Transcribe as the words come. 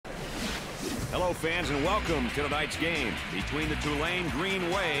Hello, fans, and welcome to tonight's game between the Tulane Green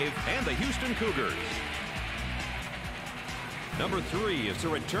Wave and the Houston Cougars. Number 3 is a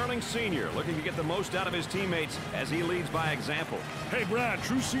returning senior looking to get the most out of his teammates as he leads by example. Hey, Brad,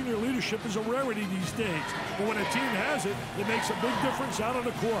 true senior leadership is a rarity these days. But when a team has it, it makes a big difference out on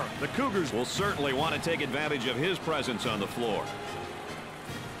the court. The Cougars will certainly want to take advantage of his presence on the floor.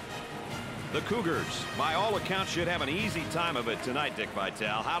 The Cougars, by all accounts, should have an easy time of it tonight, Dick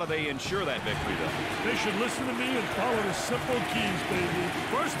Vitale. How do they ensure that victory, though? They should listen to me and follow the simple keys, baby.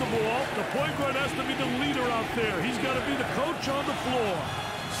 First of all, the point guard has to be the leader out there. He's got to be the coach on the floor.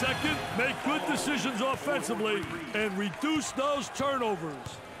 Second, make good decisions offensively and reduce those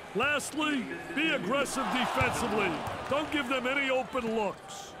turnovers. Lastly, be aggressive defensively. Don't give them any open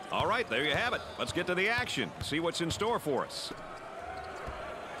looks. All right, there you have it. Let's get to the action, see what's in store for us.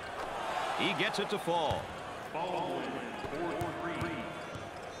 He gets it to fall.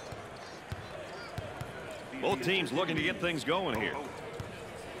 Both teams looking to get things going here.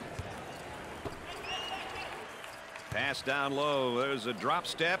 Pass down low. There's a drop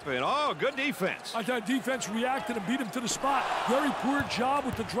step, and oh, good defense. I thought defense reacted and beat him to the spot. Very poor job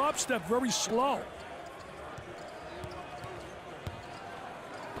with the drop step, very slow.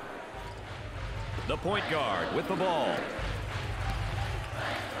 The point guard with the ball.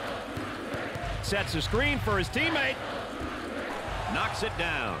 Sets a screen for his teammate. Knocks it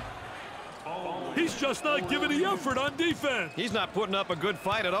down. He's just not giving the effort on defense. He's not putting up a good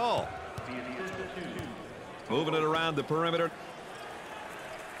fight at all. Moving it around the perimeter.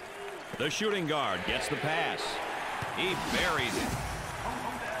 The shooting guard gets the pass. He buries it.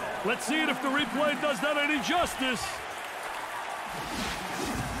 Let's see it if the replay does that any justice.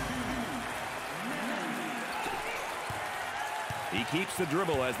 He keeps the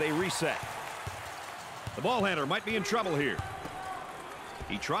dribble as they reset. The ball handler might be in trouble here.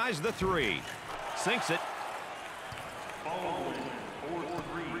 He tries the 3. Sinks it.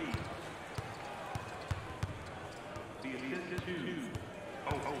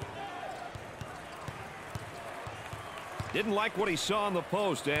 Didn't like what he saw on the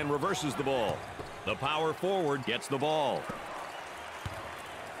post and reverses the ball. The power forward gets the ball.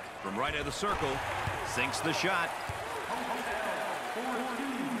 From right of the circle, sinks the shot.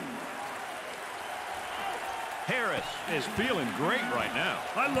 Harris is feeling great right now.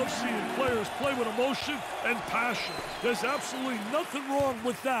 I love seeing players play with emotion and passion. There's absolutely nothing wrong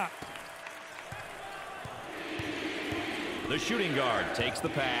with that. The shooting guard takes the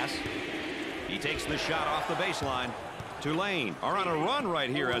pass. He takes the shot off the baseline. Tulane are on a run right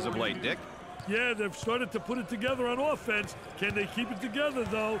here as of late, Dick. Yeah, they've started to put it together on offense. Can they keep it together,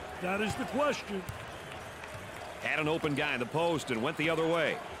 though? That is the question. Had an open guy in the post and went the other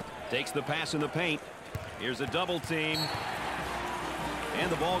way. Takes the pass in the paint. Here's a double team.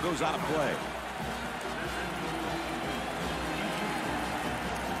 And the ball goes out of play.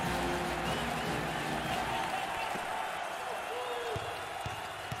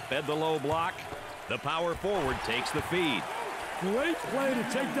 Fed the low block. The power forward takes the feed. Great play to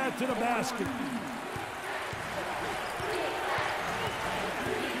take that to the basket.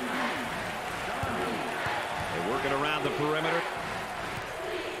 They're working around the perimeter.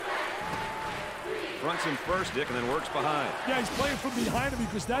 Fronts him first, Dick, and then works behind. Yeah, he's playing from behind him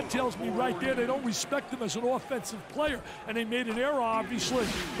because that tells me right there they don't respect him as an offensive player. And they made an error, obviously,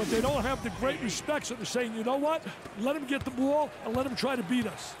 but they don't have the great respect. So they're saying, you know what? Let him get the ball and let him try to beat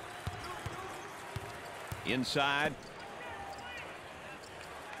us. Inside.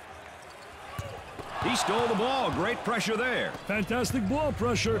 He stole the ball. Great pressure there. Fantastic ball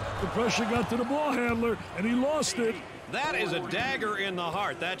pressure. The pressure got to the ball handler, and he lost it. That is a dagger in the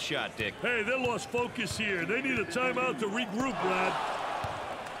heart, that shot, Dick. Hey, they lost focus here. They need a timeout to regroup, Brad.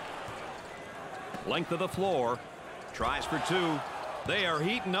 Length of the floor. Tries for 2. They are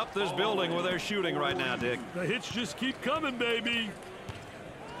heating up this building with their shooting right now, Dick. The hits just keep coming, baby.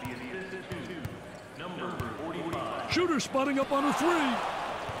 Shooter spotting up on a 3.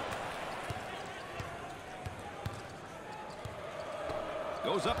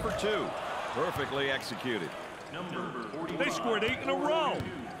 Goes up for 2. Perfectly executed. They scored 8 in a row.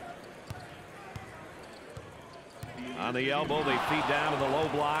 On the elbow, they feed down to the low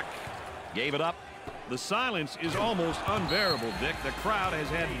block. Gave it up. The silence is almost unbearable, Dick. The crowd has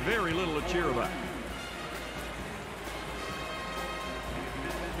had very little to cheer about.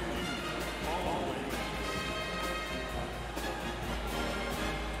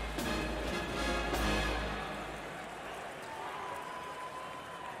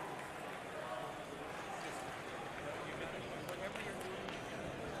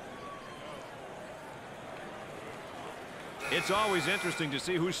 It's always interesting to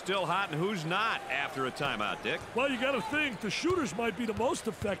see who's still hot and who's not after a timeout, Dick. Well, you got to think the shooters might be the most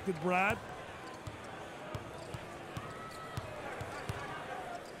affected, Brad.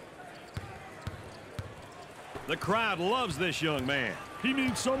 The crowd loves this young man. He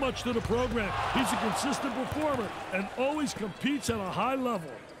means so much to the program. He's a consistent performer and always competes at a high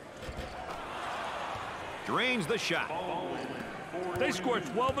level. Drains the shot. They scored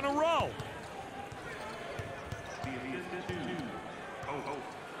 12 in a row.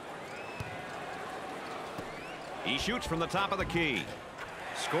 He shoots from the top of the key.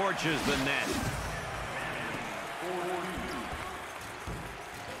 Scorches the net.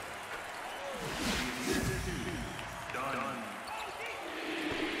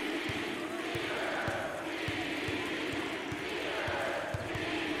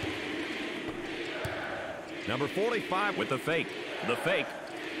 Number 45 with the fake. The fake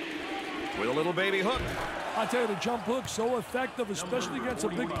with a little baby hook. I tell you, the jump hook so effective, especially against a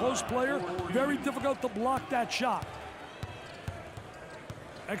big post player. Very difficult to block that shot.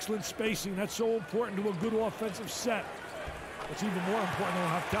 Excellent spacing. That's so important to a good offensive set. It's even more important to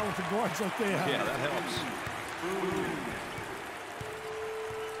have talented guards like they have. Yeah, that helps.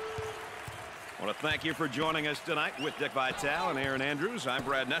 I want to thank you for joining us tonight with Dick Vitale and Aaron Andrews. I'm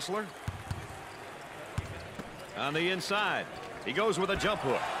Brad Nessler. On the inside, he goes with a jump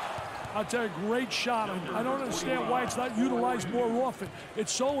hook. I'll tell you, great shot. I don't understand why it's not utilized more often.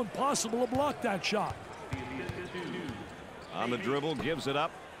 It's so impossible to block that shot. On the dribble, gives it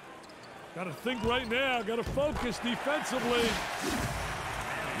up. Got to think right now. Got to focus defensively.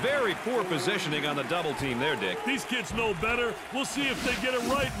 Very poor positioning on the double team there, Dick. These kids know better. We'll see if they get it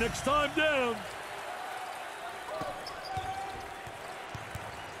right next time down.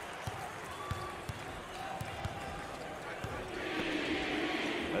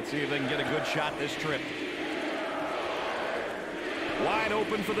 Let's see if they can get a good shot this trip. Wide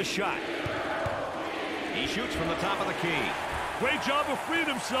open for the shot. He shoots from the top of the key. Great job of freeing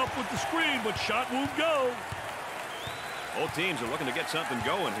himself with the screen, but shot won't go. Both teams are looking to get something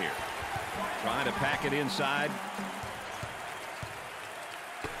going here. Trying to pack it inside.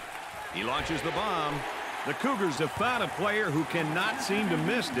 He launches the bomb. The Cougars have found a player who cannot seem to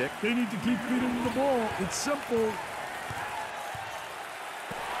miss, Dick. They need to keep feeding the ball. It's simple.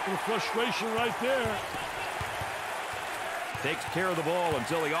 The frustration right there. Takes care of the ball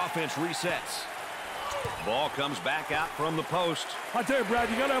until the offense resets. Ball comes back out from the post. I tell you, Brad,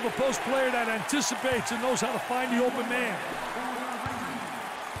 you got to have a post player that anticipates and knows how to find the open man.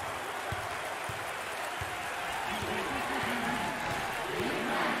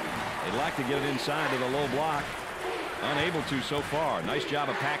 They'd like to get it inside to the low block. Unable to so far. Nice job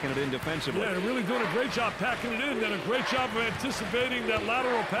of packing it in defensively. Yeah, they're really doing a great job packing it in. Then a great job of anticipating that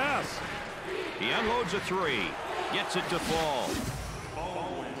lateral pass. He unloads a three. Gets it to fall.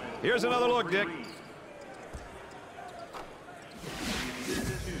 Here's another look, Dick.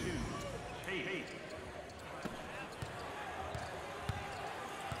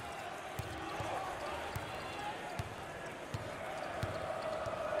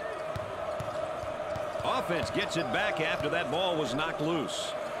 Offense gets it back after that ball was knocked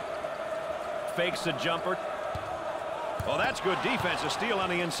loose. Fakes a jumper. Oh, that's good defense. A steal on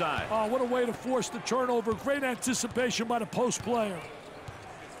the inside. Oh, what a way to force the turnover. Great anticipation by the post player.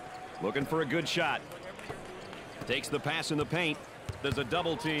 Looking for a good shot. Takes the pass in the paint. There's a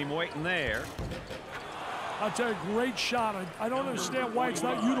double team waiting there. I'll tell you, great shot. I don't understand why it's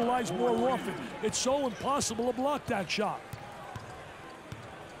not utilized more often. It's so impossible to block that shot.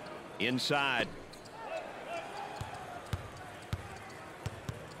 Inside.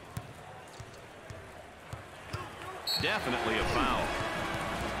 Definitely a foul.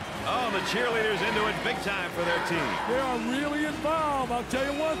 Oh, the cheerleaders into it big time for their team. They are really involved. I'll tell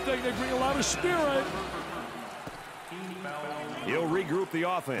you one thing, they bring a lot of spirit. He'll regroup the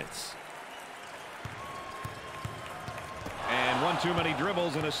offense. And one too many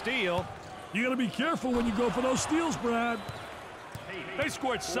dribbles and a steal. You got to be careful when you go for those steals, Brad. They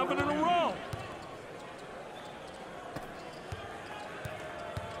scored 7 in a row.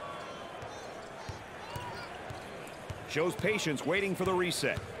 Shows patience waiting for the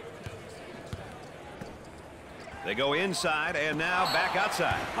reset. They go inside and now back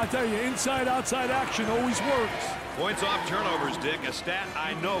outside. I tell you, inside-outside action always works. Points off turnovers, Dick, a stat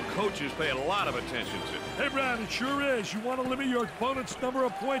I know coaches pay a lot of attention to. Hey, Brad, it sure is. You want to limit your opponent's number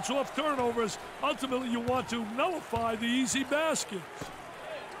of points off turnovers. Ultimately, you want to nullify the easy baskets.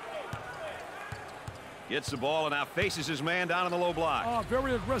 Gets the ball and now faces his man down in the low block.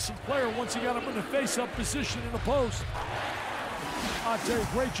 Very aggressive player once he got him in the face-up position in the post. I'll tell you,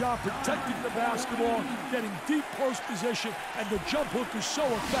 great job protecting the basketball, getting deep post position, and the jump hook is so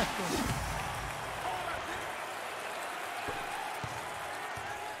effective.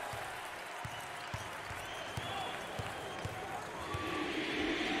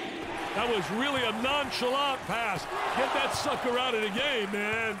 That was really a nonchalant pass. Get that sucker out of the game,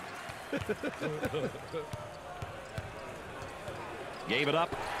 man. Gave it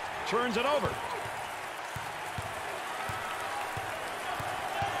up, turns it over.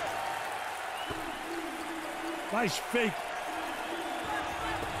 Nice fake.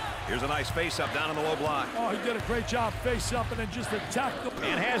 Here's a nice face-up down in the low block. Oh, he did a great job face-up and then just attacked the...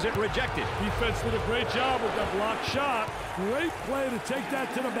 And has it rejected. Defense did a great job with that block shot. Great play to take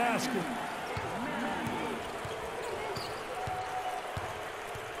that to the basket.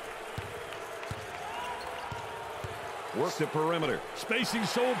 Work the perimeter. Spacing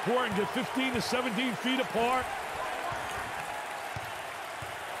so important. Get 15 to 17 feet apart.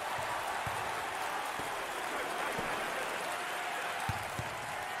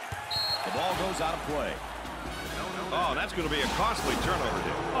 The ball goes out of play. Oh, that's going to be a costly turnover,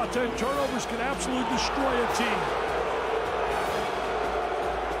 Dick. I'll tell you, turnovers can absolutely destroy a team.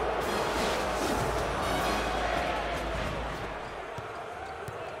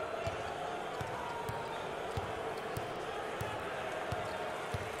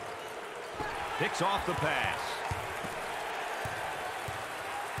 Picks off the pass.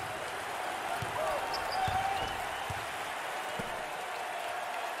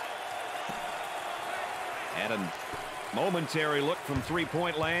 Had a momentary look from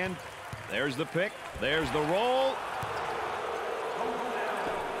three-point land. There's the pick. There's the roll.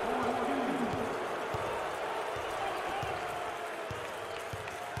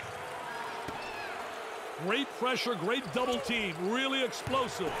 Great pressure, great double team. Really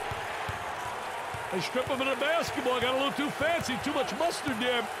explosive. They strip him of the basketball. Got a little too fancy. Too much mustard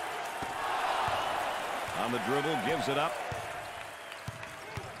there. On the dribble, gives it up.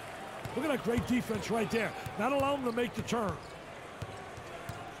 Look at that great defense right there. Not allowing them to make the turn.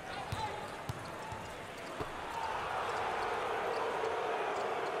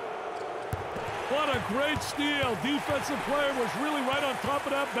 What a great steal. Defensive player was really right on top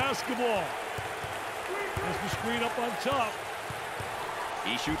of that basketball. There's the screen up on top.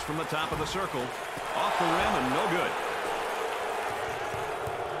 He shoots from the top of the circle. Off the rim and no good.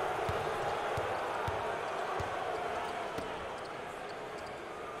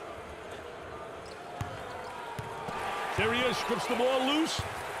 There he is, strips the ball loose.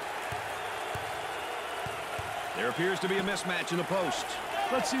 There appears to be a mismatch in the post.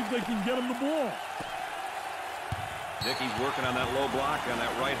 Let's see if they can get him the ball. Dickey's working on that low block on that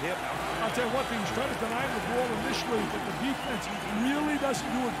right hip. I'll tell you one thing, he's trying to deny him the ball initially, but the defense really doesn't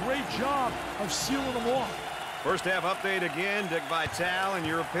do a great job of sealing him off. First half update again. Dick Vitale, in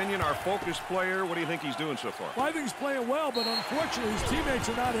your opinion, our focus player, what do you think he's doing so far? Well, I think he's playing well, but unfortunately his teammates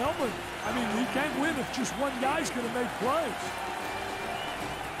are not helping. I mean, he can't win if just one guy's going to make plays.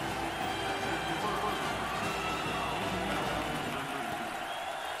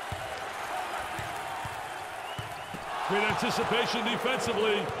 Great anticipation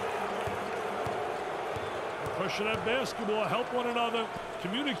defensively. Pushing that basketball, help one another,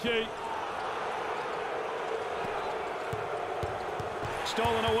 communicate.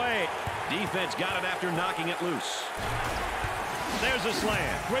 Stolen away. Defense got it after knocking it loose. There's a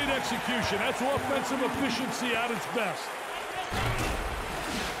slam. Great execution. That's offensive efficiency at its best.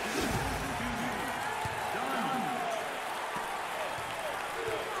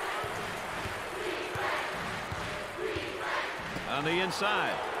 On the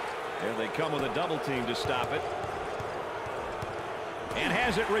inside. There they come with a double team to stop it. And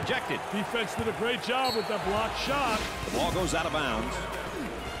has it rejected. Defense did a great job with that block shot. The ball goes out of bounds.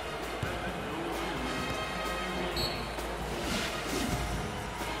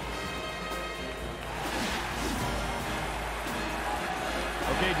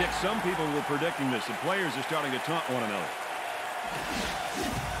 Okay, Dick, some people were predicting this. The players are starting to taunt one another.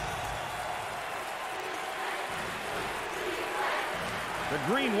 The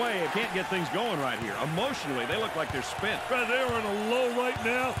Green Wave can't get things going right here. Emotionally, they look like they're spent. Right, they are in a low right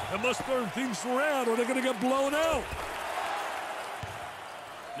now and must turn things around or they're going to get blown out.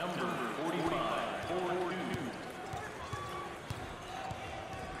 Number 45,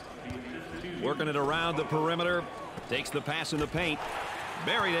 Working it around the perimeter. Takes the pass in the paint.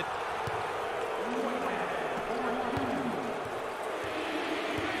 Buried it.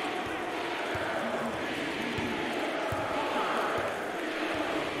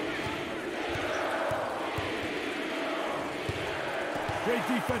 Great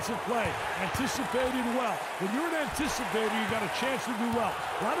defensive play. Anticipated well. When you're an anticipator, you got a chance to do well.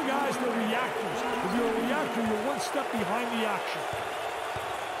 A lot of guys, they're reactors. If you're a reactor, you're one step behind the action.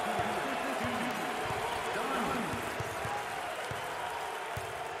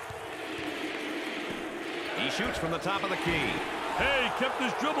 He shoots from the top of the key. Hey, kept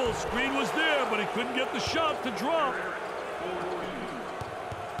his dribble. Screen was there, but he couldn't get the shot to drop.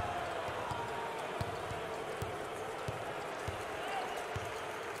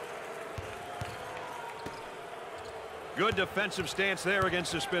 Good defensive stance there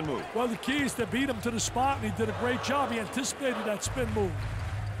against the spin move. Well, the key is to beat him to the spot, and he did a great job. He anticipated that spin move.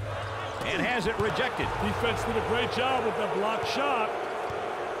 And has it rejected. Defense did a great job with that blocked shot.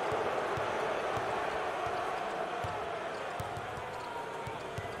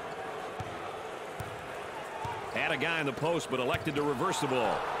 Had a guy in the post, but elected to reverse the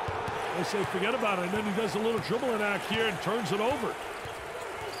ball. They say forget about it, and then he does a little dribbling act here and turns it over.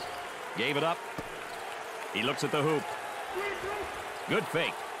 Gave it up. He looks at the hoop. Good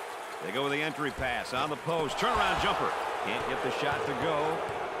fake. They go with the entry pass on the post. Turnaround jumper. Can't get the shot to go.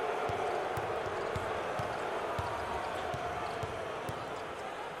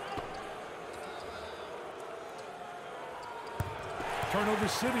 Turnover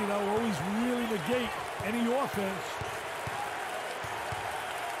city, that'll always really negate any offense.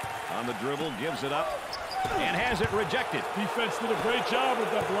 On the dribble, gives it up, and has it rejected. Defense did a great job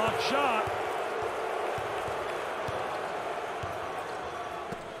with that blocked shot.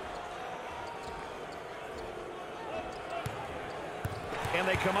 And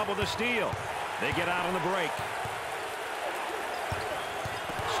they come up with a steal. They get out on the break.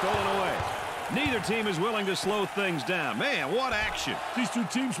 Stolen away. Neither team is willing to slow things down. Man, what action. These two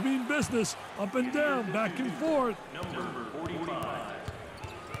teams mean business. Up and down, back and forth. Number 45.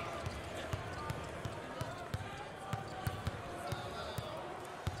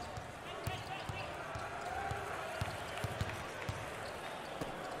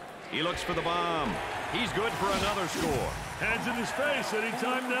 He looks for the bomb. He's good for another score. Hands in his face.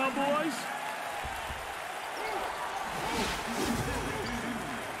 Anytime now, boys.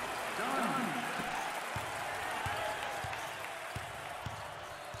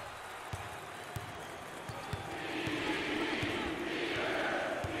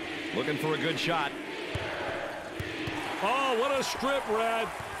 Looking for a good shot. Oh, what a strip, Brad.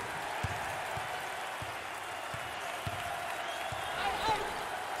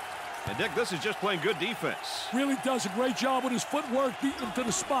 And Dick, this is just playing good defense. Really does a great job with his footwork, beating him to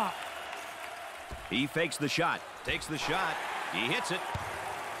the spot. He fakes the shot, takes the shot, he hits it.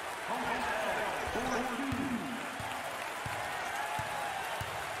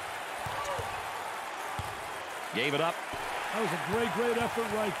 Gave it up. That was a great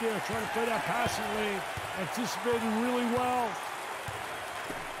effort right there, trying to play that passing lane. Anticipated really well.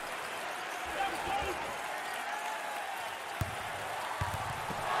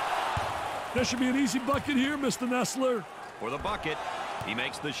 There should be an easy bucket here, Mr. Nessler. For the bucket, he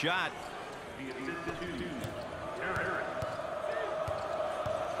makes the shot. The assist to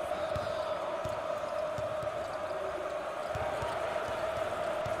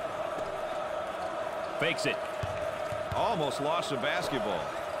Fakes it. Almost lost the basketball.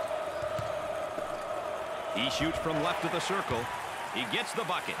 He shoots from left of the circle. He gets the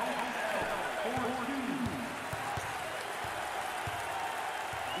bucket.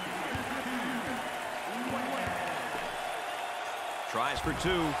 Tries for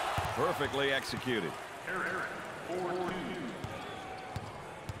two. Perfectly executed.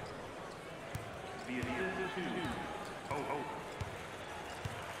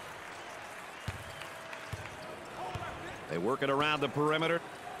 They work it around the perimeter.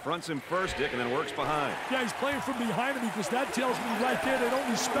 Fronts him first, Dick, and then works behind. Yeah, he's playing from behind him because that tells me right there they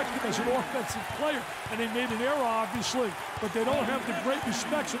don't respect him as an offensive player. And they made an error, obviously. But they don't have the great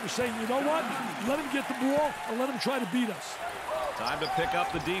respect, so they're saying, you know what? Let him get the ball and let him try to beat us. Time to pick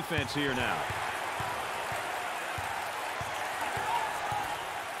up the defense here now.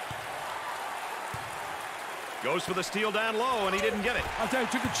 Goes for the steal down low, and he didn't get it. I'll tell you,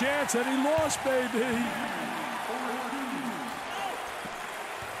 he took a chance, and he lost, baby.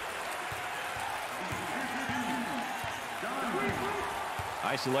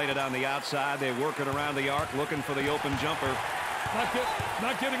 Isolated on the outside. They work it around the arc, looking for the open jumper.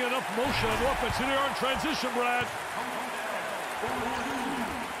 Not getting enough motion on offense. Here they are in transition, Brad.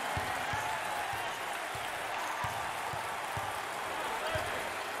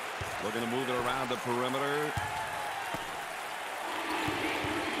 Looking to move it around the perimeter.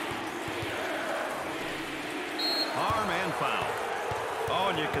 Harm and foul. Oh,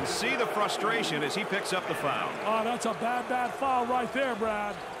 and you can see the frustration as he picks up the foul. Oh, that's a bad foul right there,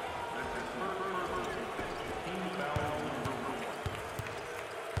 Brad.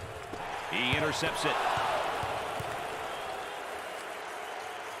 He intercepts it.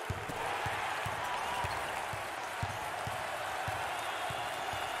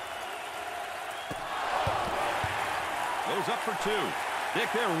 Goes up for two. Dick,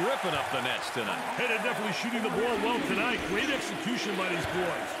 they're ripping up the nets tonight. Hey, they're definitely shooting the ball well tonight. Great execution by these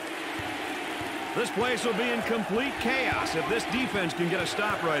boys. This place will be in complete chaos if this defense can get a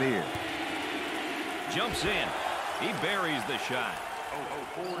stop right here. Jumps in. He buries the shot.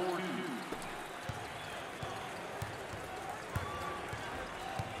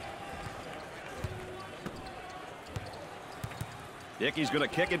 Dickey's going to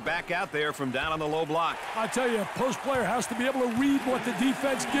kick it back out there from down on the low block. I tell you, a post player has to be able to read what the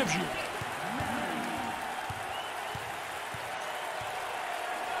defense gives you.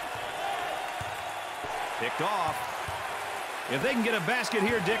 Picked off. If they can get a basket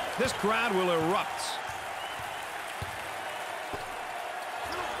here, Dick, this crowd will erupt.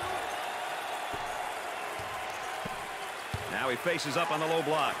 Now he faces up on the low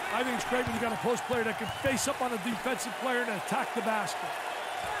block. I think it's great when you got a post player that can face up on a defensive player and attack the basket.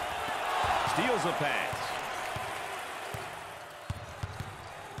 Steals a pass.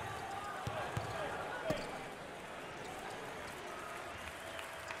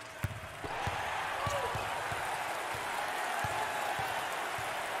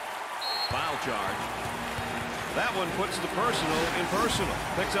 Foul charge. That one puts the personal in personal.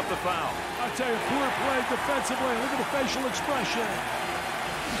 Picks up the foul. I tell you, poor play defensively. Look at the facial expression.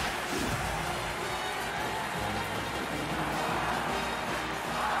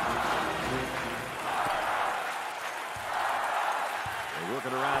 They're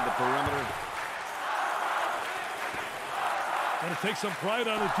working around the perimeter. Going to take some pride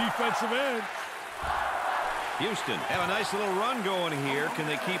on the defensive end. Houston have a nice little run going here. Can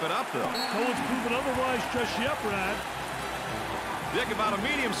they keep it up, though? No one's proven otherwise just yet, Brad. Dick, about a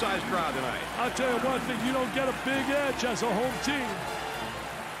medium-sized crowd tonight. I'll tell you one thing, you don't get a big edge as a home team.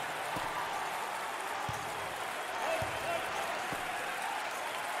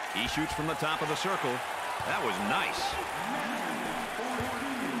 He shoots from the top of the circle. That was nice.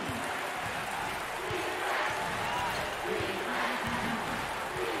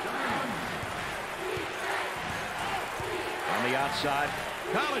 On the outside.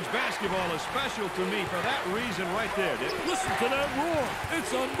 College basketball is special to me for that reason right there, Dick. Listen to that roar.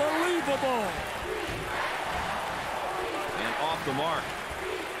 It's unbelievable. And off the mark.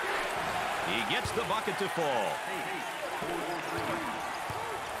 He gets the bucket to fall.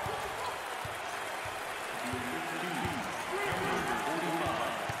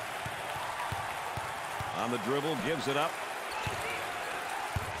 On the dribble, gives it up.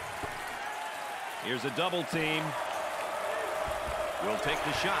 Here's a double team. Will take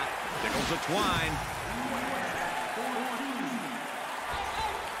the shot. Tickles a twine.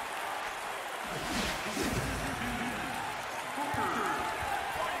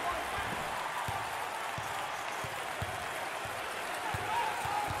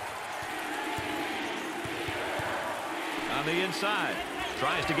 On the inside.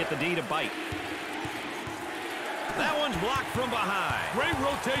 Tries to get the D to bite. That one's blocked from behind. Great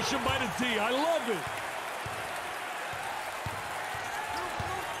rotation by the D. I love it.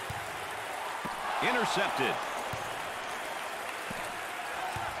 Intercepted.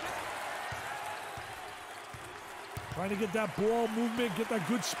 Trying to get that ball movement, get that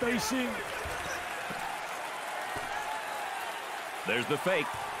good spacing. There's the fake.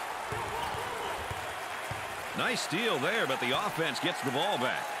 Nice steal there, but the offense gets the ball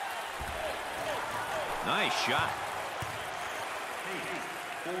back. Nice shot.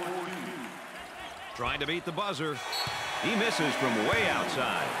 Trying to beat the buzzer. He misses from way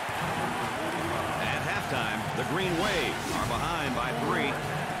outside. At halftime, the Green Wave are behind by 3.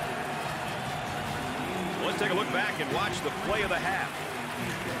 Let's take a look back and watch the play of the half.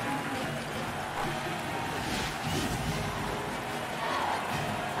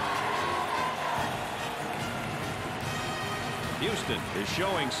 Houston is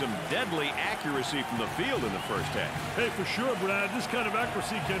showing some deadly accuracy from the field in the first half. Hey, for sure, Brad. This kind of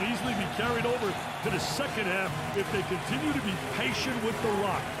accuracy can easily be carried over to the second half if they continue to be patient with the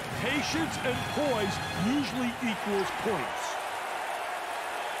rock. Patience and poise usually equals points.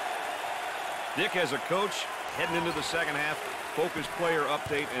 Dick, as a coach, heading into the second half, focused player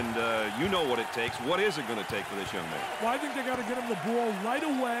update, and you know what it takes. What is it going to take for this young man? Well, I think they got to get him the ball right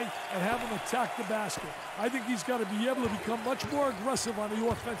away and have him attack the basket. I think he's got to be able to become much more aggressive on the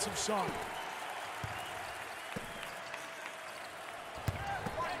offensive side.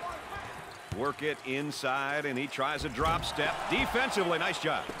 Work it inside, and he tries a drop step. Defensively, nice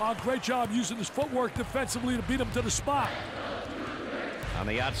job. Great job using his footwork defensively to beat him to the spot. On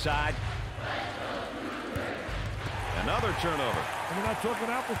the outside. Another turnover. And we're not talking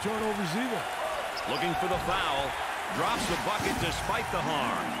apple turnovers either. Looking for the foul. Drops the bucket despite the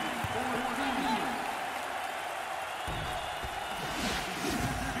harm.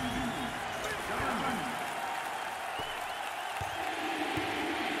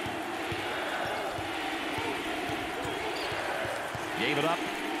 Gave it up.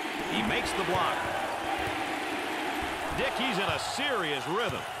 He makes the block. Dick, he's in a serious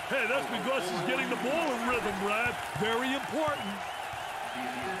rhythm. Hey, that's because he's getting the ball in rhythm, Brad. Very important.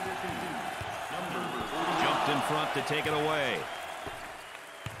 Jumped in front to take it away.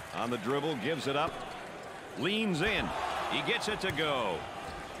 On the dribble, gives it up. Leans in. He gets it to go.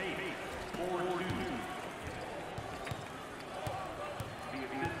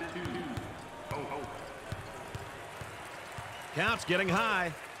 Count's getting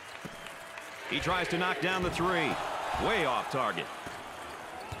high. He tries to knock down the three. Way off target.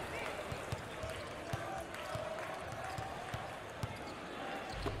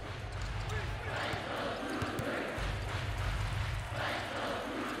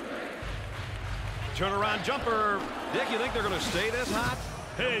 Turnaround jumper. Dick, you think they're going to stay this hot?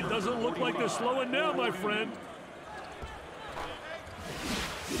 Hey, it doesn't look like they're slowing down, my friend.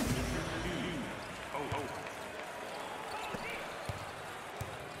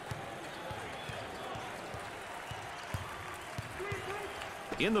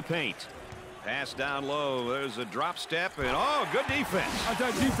 In the paint. Pass down low. There's a drop step, and oh, good defense. I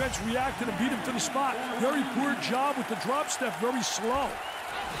thought defense reacted and beat him to the spot. Very poor job with the drop step, very slow.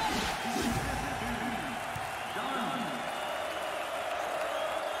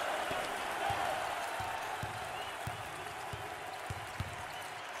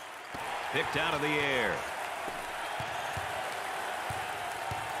 Picked out of the air.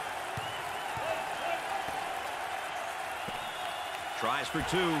 Tries for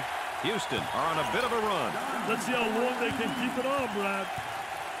two. Houston are on a bit of a run. Let's see how long they can keep it on, Brad.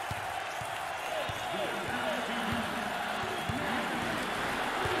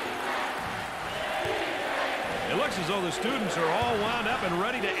 It looks as though the students are all wound up and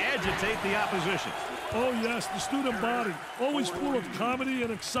ready to agitate the opposition. Oh, yes, the student body. Always full of comedy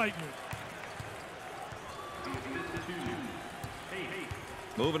and excitement.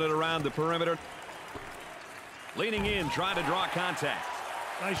 Moving it around the perimeter. Leaning in, trying to draw contact.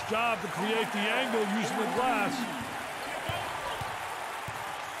 Nice job to create the angle using the glass.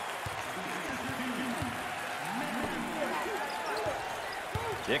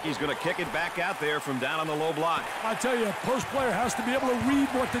 Dickey's going to kick it back out there from down on the low block. I tell you, a post player has to be able to read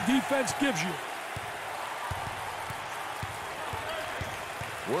what the defense gives you.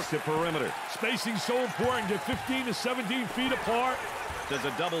 Work the perimeter. Spacing's so important. Get 15 to 17 feet apart. There's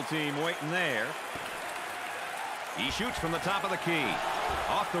a double team waiting there. He shoots from the top of the key.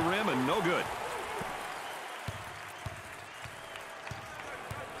 Off the rim and no good.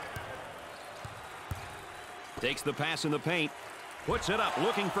 Takes the pass in the paint. Puts it up,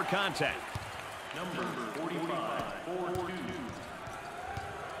 looking for contact. Number 45, 4-2.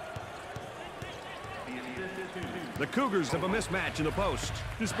 The Cougars have a mismatch in the post.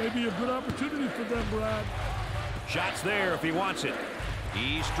 This may be a good opportunity for them, Brad. Shot's there if he wants it.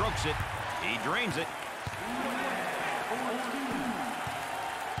 He strokes it. He drains it.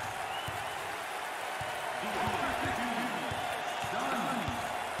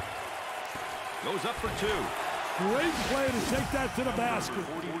 Goes up for two. Great play to take that to the basket.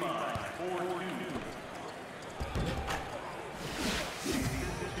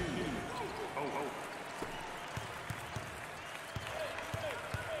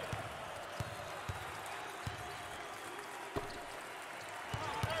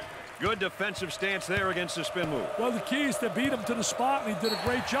 Good defensive stance there against the spin move. Well, the key is to beat him to the spot, and he did a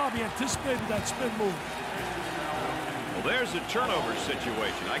great job. He anticipated that spin move. Well, there's a turnover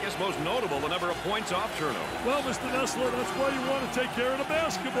situation. I guess most notable, the number of points off turnover. Well, Mr. Nessler, that's why you want to take care of the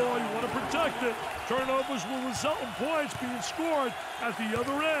basketball. You want to protect it. Turnovers will result in points being scored at the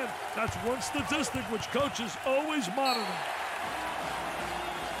other end. That's one statistic which coaches always monitor.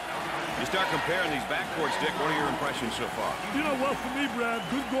 You start comparing these backcourts, Dick. What are your impressions so far? You know, well, for me, Brad,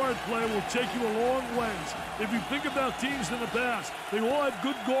 good guard play will take you a long ways. If you think about teams in the past, they all have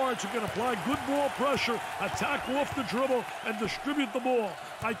good guards who can apply good ball pressure, attack off the dribble, and distribute the ball.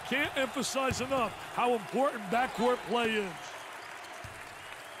 I can't emphasize enough how important backcourt play is.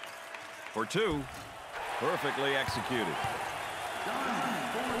 For two, perfectly executed.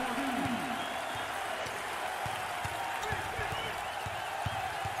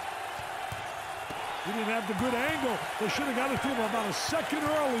 He didn't have the good angle. They should have got it to him about a second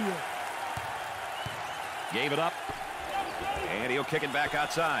earlier. Gave it up. And he'll kick it back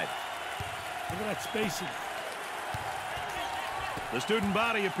outside. Look at that spacing. The student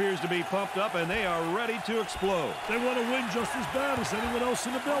body appears to be pumped up, and they are ready to explode. They want to win just as bad as anyone else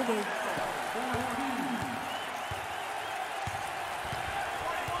in the building.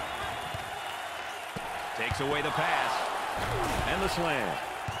 Takes away the pass. And the slam.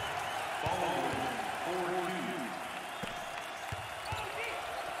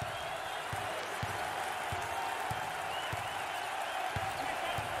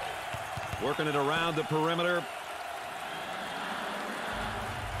 Working it around the perimeter.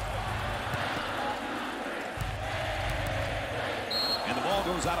 And the ball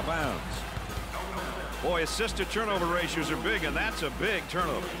goes out of bounds. Boy, assist-to-turnover ratios are big, and that's a big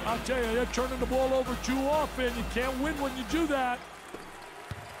turnover. I'll tell you, you're turning the ball over too often. You can't win when you do that.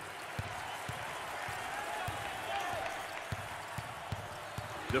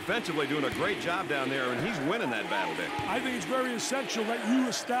 Defensively doing a great job down there, and he's winning that battle there. I think it's very essential that you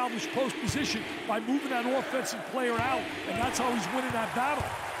establish post position by moving that offensive player out, and that's how he's winning that battle.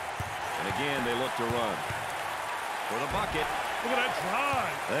 And again, they look to run. For the bucket. Look at that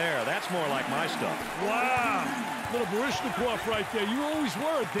drive. There, that's more like my stuff. Wow. Little Baryshnikov right there. You always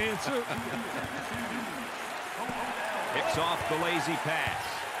were a dancer. Picks off the lazy pass.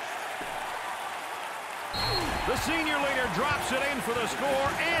 The senior leader drops it in for the score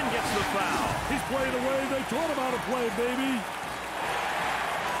and gets the foul. He's playing the way they taught him how to play, baby.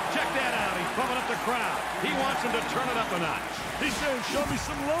 Check that out. He's pumping up the crowd. He wants them to turn it up a notch. He's saying, show me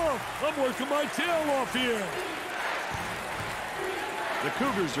some love. I'm working my tail off here. The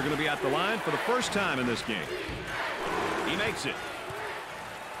Cougars are going to be at the line for the first time in this game. He makes it.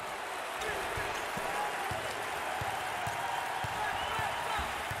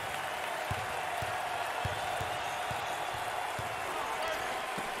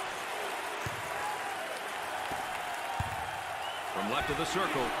 From left of the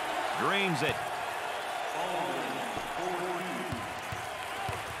circle, drains it.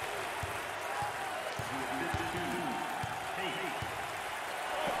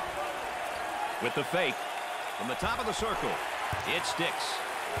 With the fake, from the top of the circle, it sticks.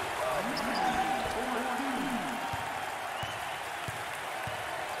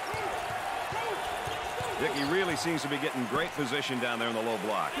 Dickey really seems to be getting great position down there in the low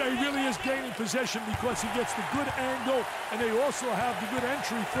block. Yeah, he really is gaining possession because he gets the good angle, and they also have the good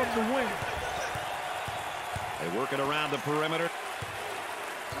entry from the wing. They work it around the perimeter.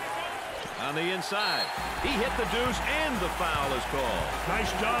 On the inside. He hit the deuce, and the foul is called.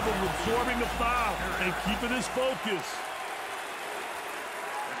 Nice job of absorbing the foul and keeping his focus.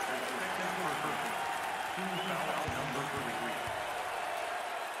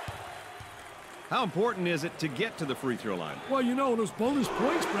 How important is it to get to the free throw line? Well, you know, those bonus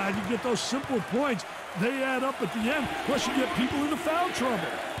points, Brad, you get those simple points. They add up at the end, plus you get people into foul trouble.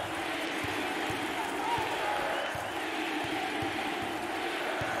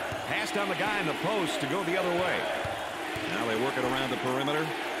 Passed on the guy in the post to go the other way. Now they work it around the perimeter.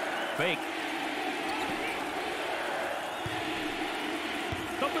 Fake.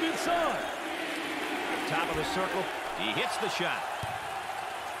 Coming inside. Top of the circle. He hits the shot.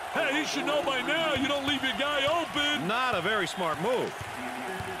 Hey, he should know by now you don't leave your guy open. Not a very smart move.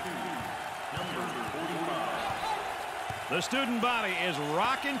 The student body is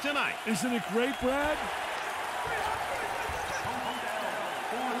rocking tonight. Isn't it great, Brad?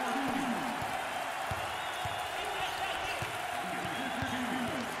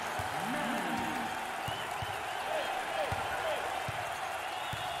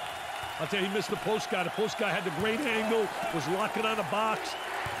 I'll tell you, he missed the post guy. The post guy had the great angle, was locking on the box.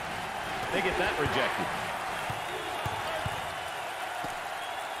 They get that rejected.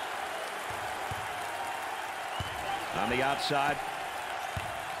 On the outside.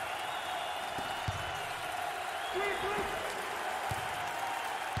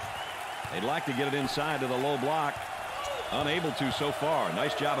 They'd like to get it inside to the low block. Unable to so far.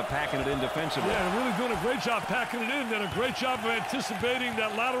 Nice job of packing it in defensively. Yeah, they're really doing a great job packing it in. Did a great job of anticipating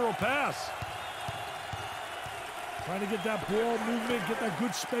that lateral pass. Trying to get that ball movement, get that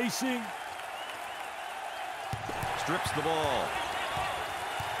good spacing. Strips the ball.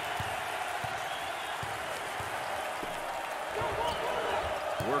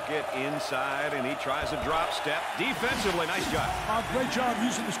 Work it inside, and he tries a drop step. Defensively, nice job. Great job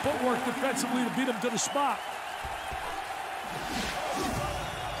using his footwork defensively to beat him to the spot.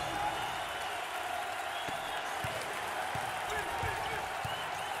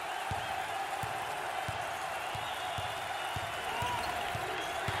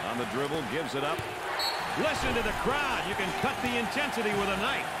 On the dribble, gives it up. Listen to the crowd. You can cut the intensity with a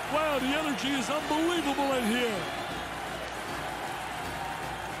knife. Wow, the energy is unbelievable in here.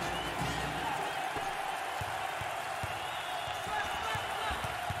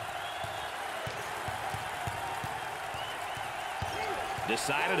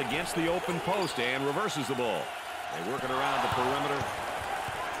 Decided against the open post and reverses the ball. They work it around the perimeter.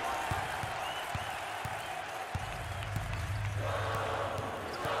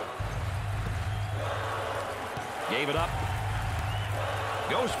 Gave it up.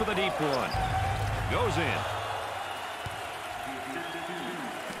 Goes for the deep one. Goes in.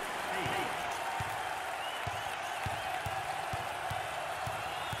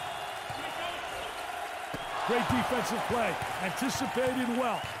 Great defensive play. Anticipated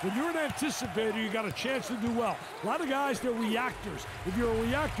well. When you're an anticipator, you got a chance to do well. A lot of guys, they're reactors. If you're a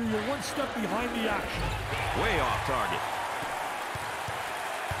reactor, you're one step behind the action. Way off target.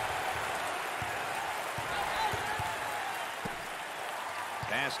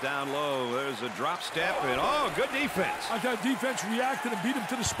 Pass down low. There's a drop step. And, oh, good defense. That defense reacted and beat him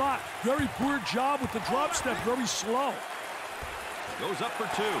to the spot. Very poor job with the drop step. Very slow. Goes up for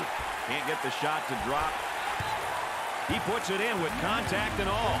two. Can't get the shot to drop. He puts it in with contact and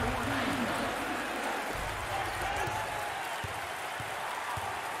all.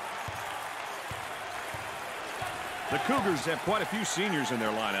 The Cougars have quite a few seniors in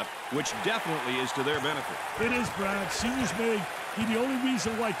their lineup, which definitely is to their benefit. It is, Brad. Seniors may be the only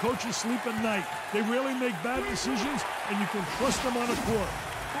reason why coaches sleep at night. They rarely make bad decisions, and you can trust them on the court.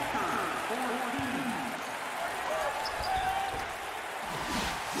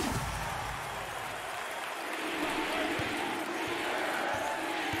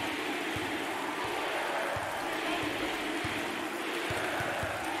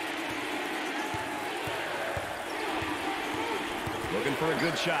 Looking for a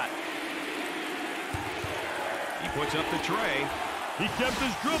good shot. He puts up the tray. He kept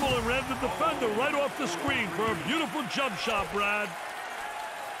his dribble and ran the defender right off the screen for a beautiful jump shot, Brad.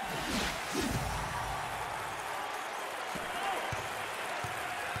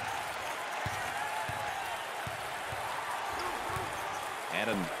 And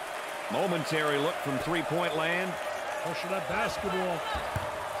a momentary look from three-point land. Pushing that basketball.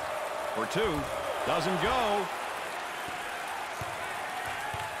 For two. Doesn't go.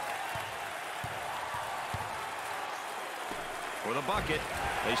 For the bucket.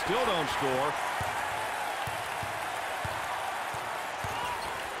 They still don't score.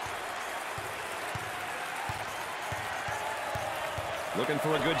 Looking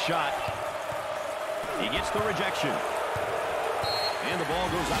for a good shot. He gets the rejection. And the ball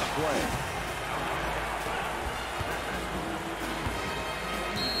goes out of play.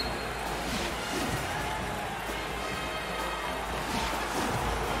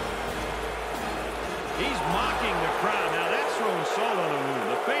 He's mocking the crowd. Now that's throwing salt on the wound.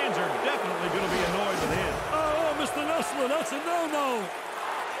 The fans are definitely going to be annoyed with him. Oh, Mr. Nessler, that's a no-no.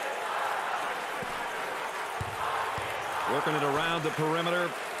 Working it around the perimeter.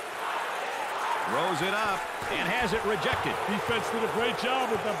 Throws it up and has it rejected. Defense did a great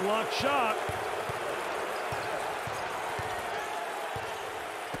job with that blocked shot.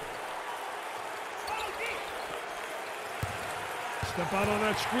 Step out on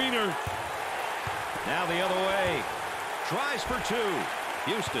that screener. Now the other way. Tries for two.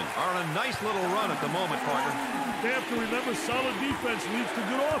 Houston are on a nice little run at the moment, partner. They have to remember solid defense leads to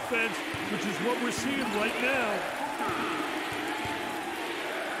good offense, which is what we're seeing right now.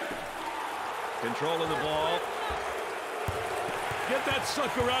 Controlling the ball. Get that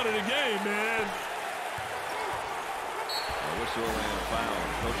sucker out of the game, man. A whistle and a foul.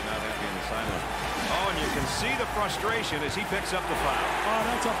 Coach not happy in the sideline. Oh, and you can see the frustration as he picks up the foul. Oh,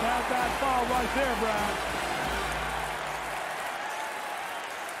 that's a bad foul right there, Brad.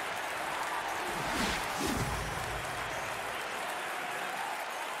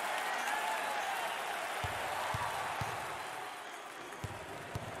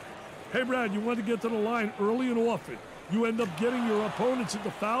 Hey, Brad, you want to get to the line early and often. You end up getting your opponents into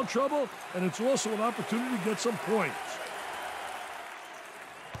foul trouble, and it's also an opportunity to get some points.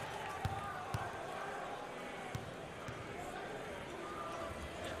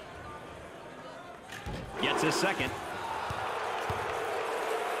 Gets his second.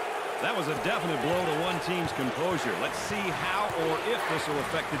 That was a definite blow to one team's composure. Let's see how or if this will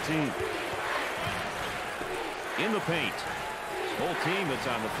affect the team. In the paint. This whole team that's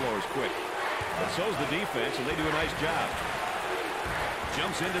on the floor is quick. But so's the defense, and they do a nice job.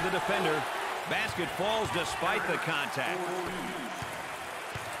 Jumps into the defender. Basket falls despite the contact.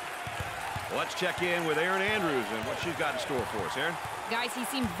 Let's check in with Erin Andrews and what she's got in store for us, Erin. Guys, he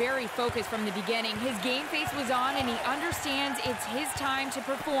seemed very focused from the beginning. His game face was on, and he understands it's his time to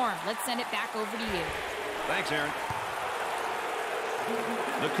perform. Let's send it back over to you. Thanks, Aaron.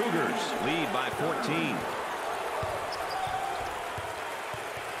 The Cougars lead by 14.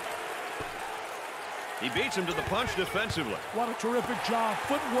 He beats him to the punch defensively. What a terrific job.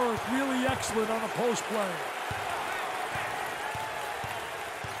 Footwork really excellent on a post play.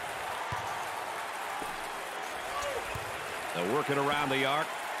 They'll work it around the arc.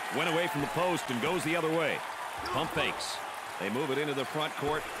 Went away from the post and goes the other way. Pump fakes. They move it into the front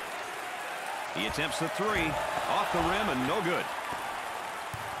court. He attempts the three. Off the rim and no good.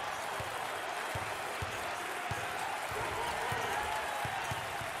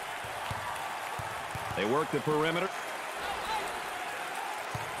 They work the perimeter.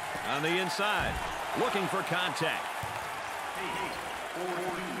 On the inside. Looking for contact.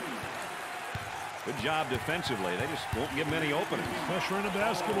 Good job defensively. They just won't give him any openings. Pressure in the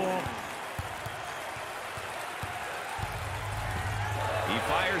basketball. He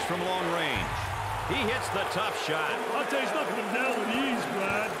fires from long range. He hits the tough shot. I'll tell you, he's knocking him down with ease,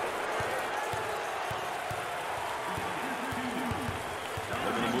 Brad.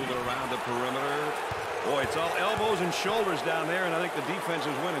 They're going to move it around the perimeter. Boy, it's all elbows and shoulders down there, and I think the defense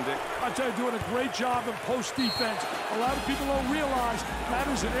is winning, Dick. I tell you, doing a great job in post defense. A lot of people don't realize that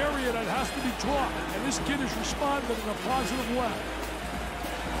is an area that has to be taught, and this kid has responded in a positive way.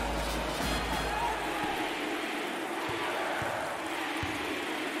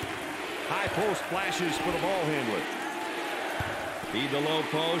 High post flashes for the ball handler. Feed the low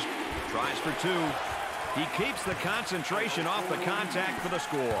post. Tries for two. He keeps the concentration off the contact for the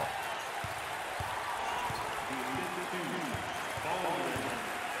score.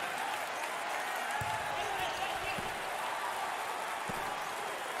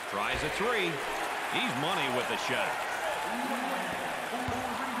 Tries a three. He's money with the shot.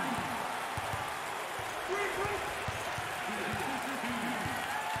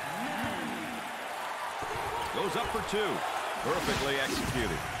 Goes up for two. Perfectly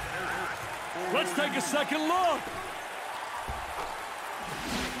executed. Let's take a second look.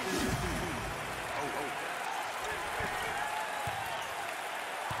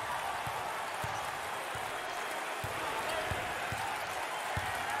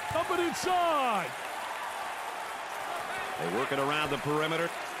 Up and inside. They work it around the perimeter.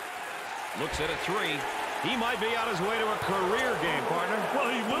 Looks at a three. He might be on his way to a career game, partner. Well,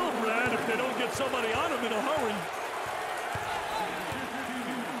 he will, Brad, if they don't get somebody on him in a hurry.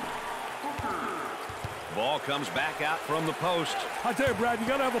 Ball comes back out from the post. I tell you, Brad, you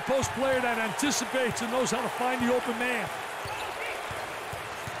got to have a post player that anticipates and knows how to find the open man.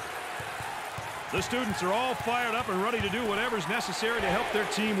 The students are all fired up and ready to do whatever's necessary to help their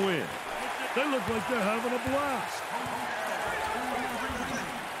team win. They look like they're having a blast.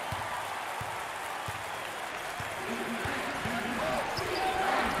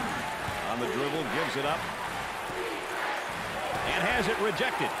 On the dribble, gives it up. And has it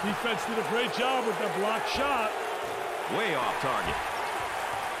rejected. Defense did a great job with that blocked shot. Way off target.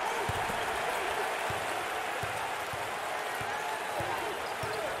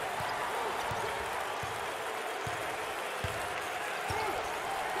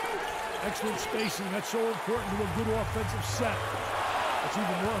 Excellent spacing. That's so important to a good offensive set. It's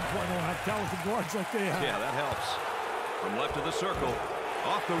even more important to have talented guards like they have. Yeah, that helps. From left of the circle.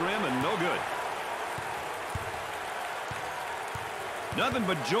 Off the rim and no good. Nothing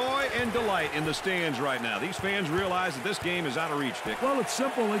but joy and delight in the stands right now. These fans realize that this game is out of reach, Dick. Well, it's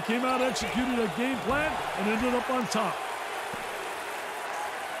simple. They came out, executed a game plan, and ended up on top.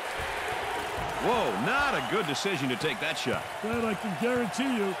 Whoa, not a good decision to take that shot. But I can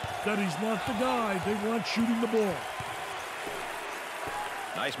guarantee you that he's not the guy they want shooting the ball.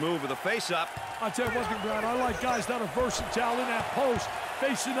 Nice move with a face-up. I'll tell you one thing, Brad, I like guys that are versatile in that post.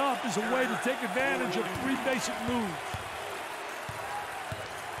 Facing up is a way to take advantage of three basic moves.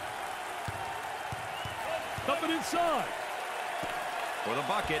 Coming inside. For the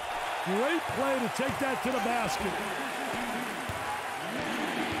bucket. Great play to take that to the basket.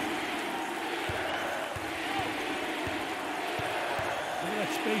 Look at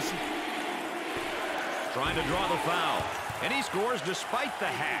that spacing. Trying to draw the foul. And he scores despite the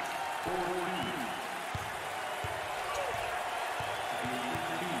hack.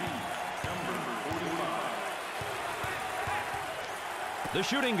 The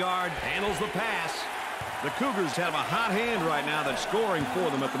shooting guard handles the pass. The Cougars have a hot hand right now that's scoring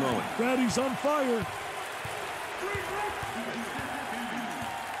for them at the moment. Brady's on fire.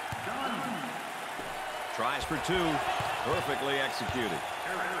 Tries for two. Perfectly executed.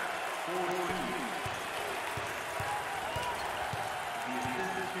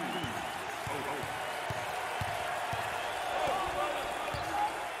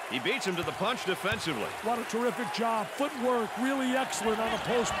 He beats him to the punch defensively. What a terrific job. Footwork, really excellent on the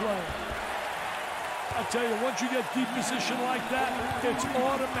post play. I tell you, once you get deep position like that, it's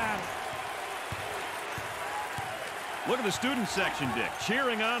automatic. Look at the student section, Dick,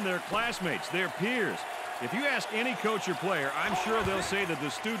 cheering on their classmates, their peers. If you ask any coach or player, I'm sure they'll say that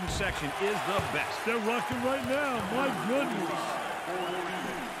the student section is the best. They're rocking right now. My goodness.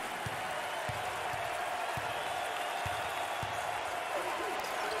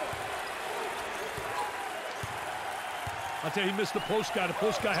 I'll tell you, he missed the post guy. The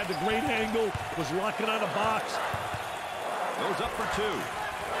post guy had the great angle, was locking on a box. Goes up for two.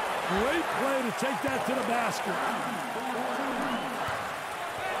 Great play to take that to the basket.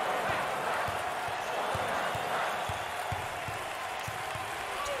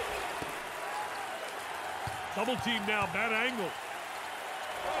 Double team now, bad angle.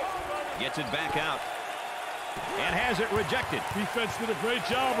 Gets it back out. And has it rejected. Defense did a great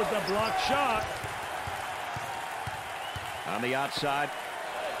job with that blocked shot. On the outside.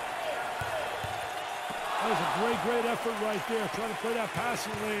 That was a great effort right there. Trying to play that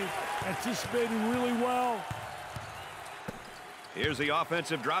passing lane. Anticipating really well. Here's the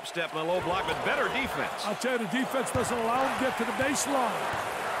offensive drop step and a low block, but better defense. I'll tell you, the defense doesn't allow him to get to the baseline.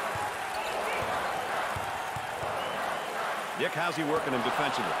 Dick, how's he working him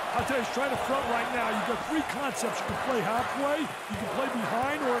defensively? I'll tell you, he's trying to front right now. You've got three concepts. You can play halfway, you can play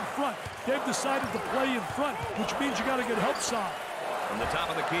behind, or in front. They've decided to play in front, which means you got to get help side. From the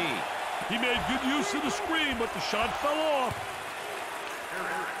top of the key. He made good use of the screen, but the shot fell off.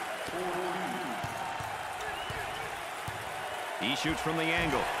 He shoots from the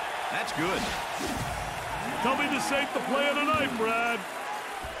angle. That's good. Tell me this ain't the play of the night, Brad.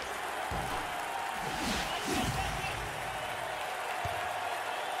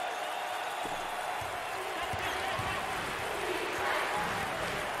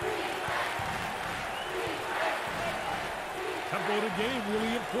 Tempo of the game,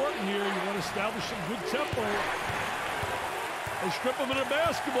 really important here. You want to establish some good tempo. They strip him in a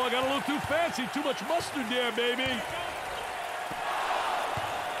basketball. Got a little too fancy. Too much mustard there, baby.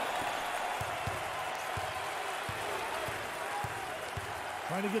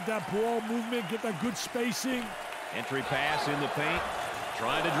 Trying to get that ball movement, get that good spacing. Entry pass in the paint.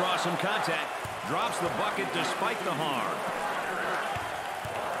 Trying to draw some contact. Drops the bucket despite the harm.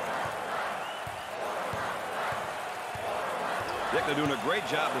 Dick, they're doing a great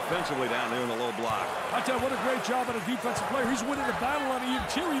job defensively down there in the low block. I tell you, what a great job on a defensive player. He's winning the battle on the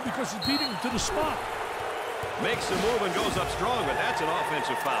interior because he's beating him to the spot. Makes the move and goes up strong, but that's an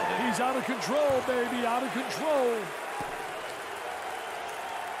offensive foul, Dick. He's out of control, baby, out of control.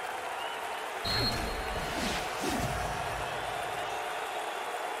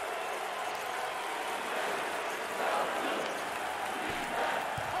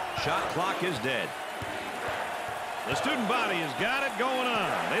 Shot clock is dead. The student body has got it going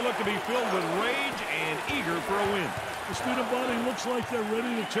on. They look to be filled with rage and eager for a win. The student body looks like they're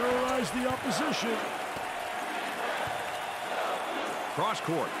ready to terrorize the opposition. Cross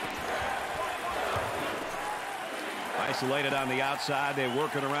court. Isolated on the outside. They're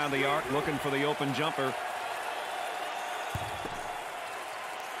working around the arc, looking for the open jumper.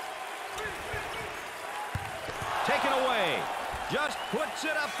 Taken away. Just puts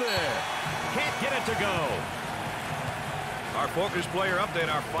it up there. Can't get it to go. Our focus player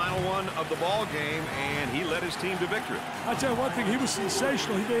update, our final one of the ball game, and he led his team to victory. I'll tell you one thing, he was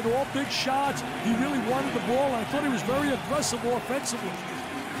sensational. He made all big shots. He really wanted the ball. I thought he was very aggressive offensively.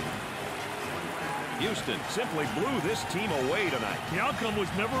 Houston simply blew this team away tonight. The outcome was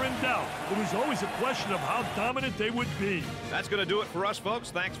never in doubt. It was always a question of how dominant they would be. That's going to do it for us,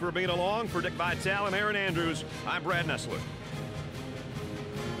 folks. Thanks for being along. For Dick Vitale and Aaron Andrews, I'm Brad Nessler.